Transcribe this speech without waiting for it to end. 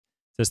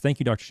says, thank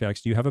you, Dr.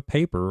 Shax. Do you have a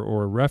paper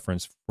or a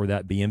reference for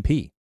that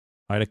BMP,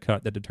 height of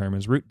cut that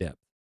determines root depth?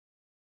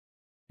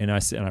 And I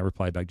said, and I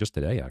replied back just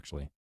today,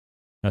 actually.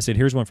 And I said,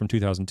 here's one from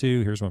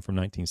 2002. Here's one from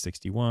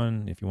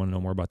 1961. If you want to know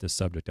more about this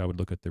subject, I would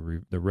look at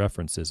the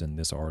references in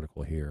this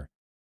article here.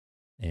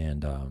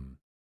 And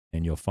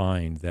you'll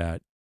find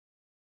that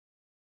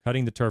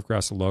cutting the turf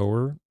grass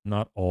lower,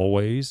 not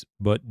always,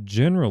 but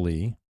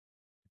generally,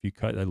 if you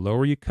cut, the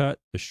lower you cut,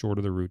 the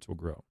shorter the roots will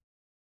grow.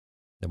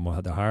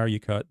 The higher you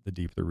cut, the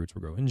deeper the roots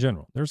will grow. In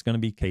general, there's going to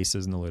be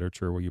cases in the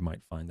literature where you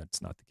might find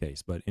that's not the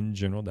case, but in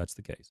general, that's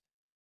the case.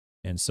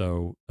 And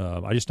so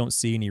I just don't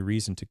see any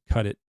reason to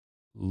cut it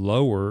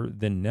lower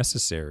than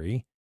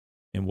necessary.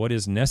 And what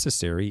is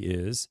necessary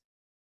is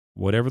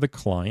whatever the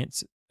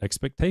client's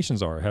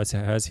expectations are.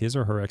 Has his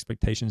or her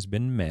expectations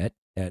been met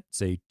at,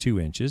 say, 2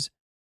 inches?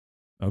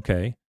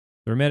 Okay,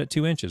 they're met at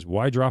 2 inches.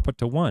 Why drop it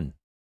to 1?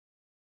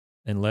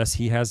 Unless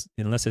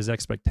his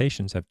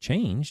expectations have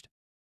changed,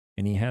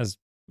 and he has,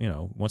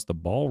 wants the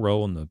ball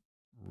roll and the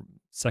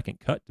second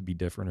cut to be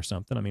different or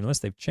something. I mean, unless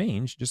they've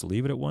changed, just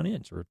leave it at 1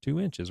 inch or 2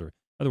 inches, or in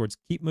other words,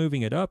 keep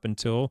moving it up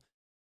until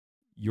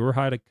your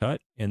height of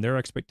cut and their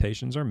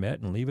expectations are met,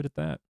 and leave it at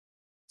that.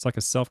 It's like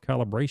a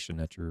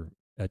self-calibration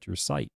at your site.